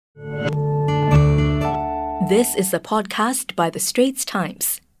This is a podcast by The Straits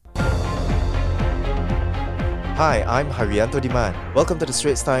Times. Hi, I'm Haryanto Diman. Welcome to The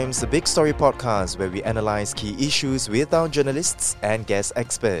Straits Times, the Big Story podcast where we analyse key issues with our journalists and guest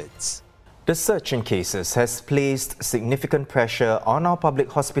experts. The surge in cases has placed significant pressure on our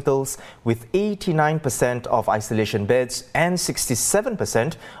public hospitals, with 89% of isolation beds and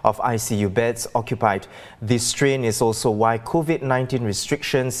 67% of ICU beds occupied. This strain is also why Covid-19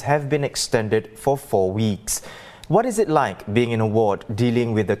 restrictions have been extended for 4 weeks. What is it like being in a ward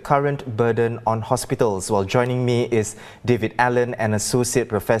dealing with the current burden on hospitals? Well, joining me is David Allen, an Associate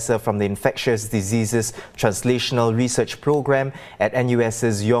Professor from the Infectious Diseases Translational Research Program at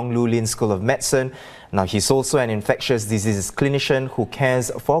NUS's Yong Loo Lin School of Medicine. Now, he's also an infectious diseases clinician who cares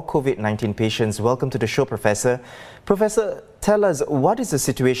for COVID-19 patients. Welcome to the show, Professor. Professor, tell us, what is the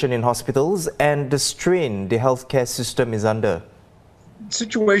situation in hospitals and the strain the healthcare system is under?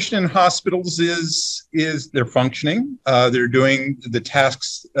 Situation in hospitals is they're functioning. They're doing the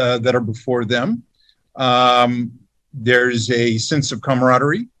tasks that are before them. There's a sense of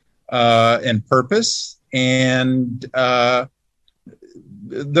camaraderie and purpose, and that's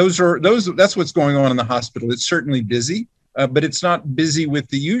what's going on in the hospital. It's certainly busy, but it's not busy with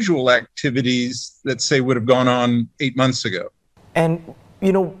the usual activities that, say, would have gone on 8 months ago. And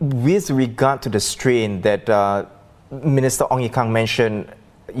with regard to the strain that Minister Ong Ye Kung mentioned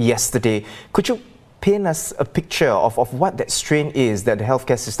yesterday, could you paint us a picture of what that strain is that the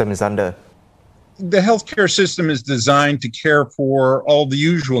healthcare system is under? The healthcare system is designed to care for all the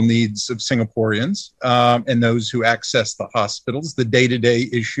usual needs of Singaporeans and those who access the hospitals, the day-to-day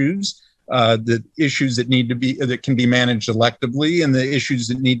issues, the issues that can be managed electively, and the issues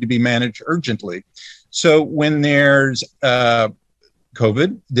that need to be managed urgently. So when there's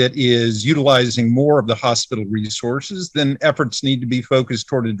COVID that is utilizing more of the hospital resources, then efforts need to be focused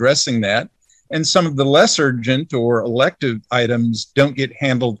toward addressing that. And some of the less urgent or elective items don't get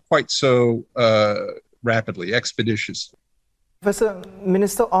handled quite so rapidly, expeditiously. Professor,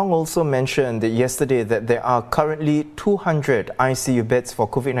 Minister Ong also mentioned yesterday that there are currently 200 ICU beds for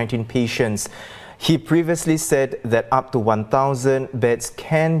COVID-19 patients. He previously said that up to 1,000 beds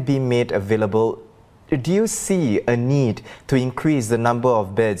can be made available. Do you see a need to increase the number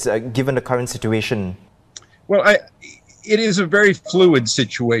of beds given the current situation? Well, it is a very fluid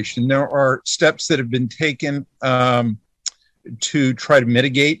situation. There are steps that have been taken to try to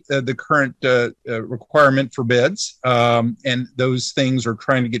mitigate the current requirement for beds. And those things are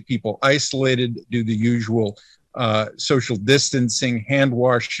trying to get people isolated, do the usual social distancing, hand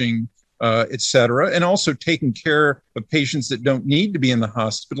washing, etc., and also taking care of patients that don't need to be in the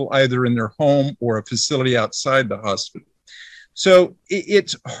hospital, either in their home or a facility outside the hospital. So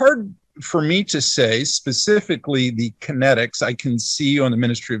it's hard for me to say specifically the kinetics. I can see on the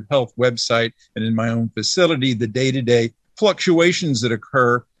Ministry of Health website and in my own facility the day-to-day fluctuations that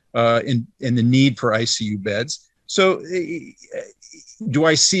occur in the need for ICU beds. So do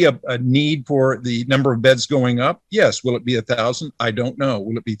I see a need for the number of beds going up? Yes. Will it be 1,000? I don't know.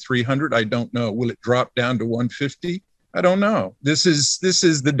 Will it be 300? I don't know. Will it drop down to 150? I don't know. This is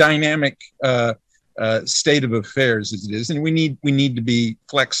the dynamic state of affairs as it is, and we need to be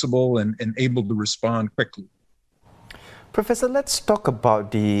flexible and able to respond quickly. Professor, let's talk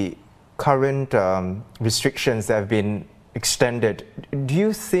about the current restrictions that have been extended. Do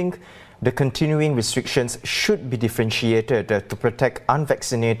you think the continuing restrictions should be differentiated to protect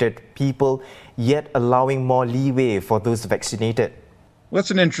unvaccinated people, yet allowing more leeway for those vaccinated? Well,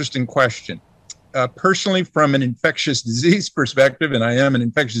 that's an interesting question. Personally, from an infectious disease perspective, and I am an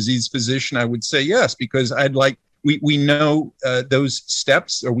infectious disease physician, I would say yes, because we know those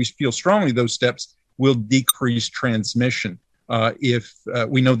steps, or we feel strongly those steps will decrease transmission. If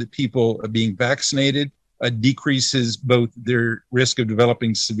we know that people being vaccinated decreases both their risk of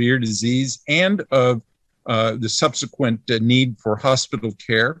developing severe disease and of the subsequent need for hospital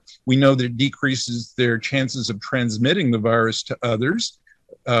care. We know that it decreases their chances of transmitting the virus to others.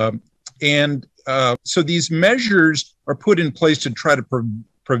 So these measures are put in place to try to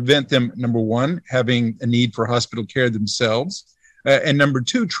prevent them, number one, having a need for hospital care themselves, and number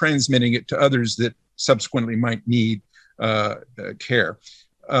two, transmitting it to others that subsequently might need care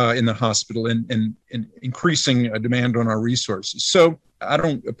in the hospital and increasing demand on our resources. So I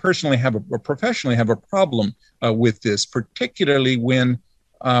don't personally professionally have a problem with this, particularly when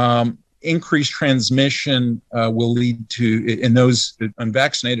increased transmission will lead to, in those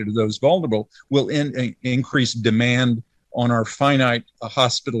unvaccinated or those vulnerable, will increase demand on our finite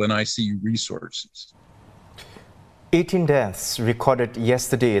hospital and ICU resources. 18 deaths recorded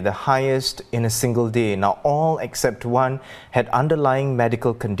yesterday, the highest in a single day. Now, all except one had underlying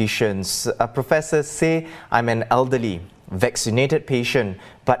medical conditions. Professor, say I'm an elderly, vaccinated patient,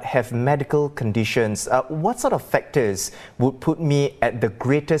 but have medical conditions. What sort of factors would put me at the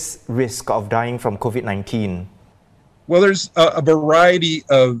greatest risk of dying from COVID-19? Well, there's a variety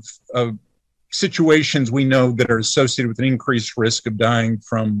of situations we know that are associated with an increased risk of dying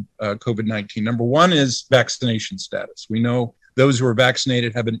from COVID-19. Number one is vaccination status. We know those who are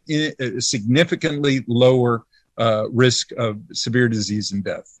vaccinated have a significantly lower risk of severe disease and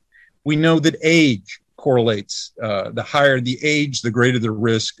death. We know that age correlates. The higher the age, the greater the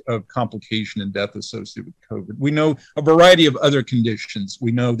risk of complication and death associated with COVID. We know a variety of other conditions.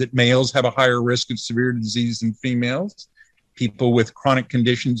 We know that males have a higher risk of severe disease than females. People with chronic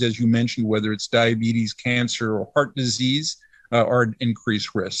conditions, as you mentioned, whether it's diabetes, cancer, or heart disease, are at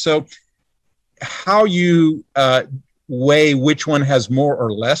increased risk. So how you weigh which one has more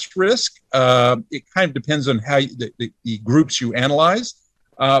or less risk, it kind of depends on how the groups you analyze,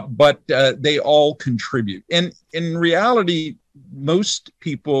 but they all contribute. And in reality, most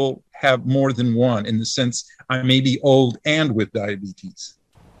people have more than one, in the sense I may be old and with diabetes.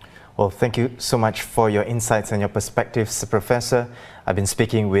 Well, thank you so much for your insights and your perspectives, Professor. I've been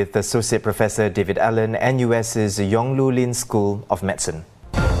speaking with Associate Professor David Allen, NUS's Yong Lu Lin School of Medicine.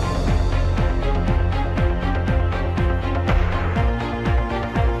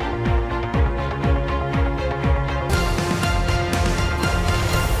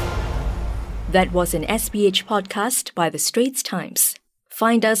 That was an SPH podcast by The Straits Times.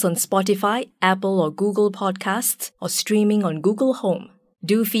 Find us on Spotify, Apple or Google Podcasts, or streaming on Google Home.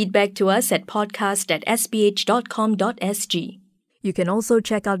 Do feedback to us at podcast@sph.com.sg. You can also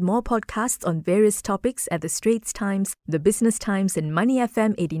check out more podcasts on various topics at The Straits Times, The Business Times and Money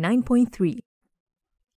FM 89.3.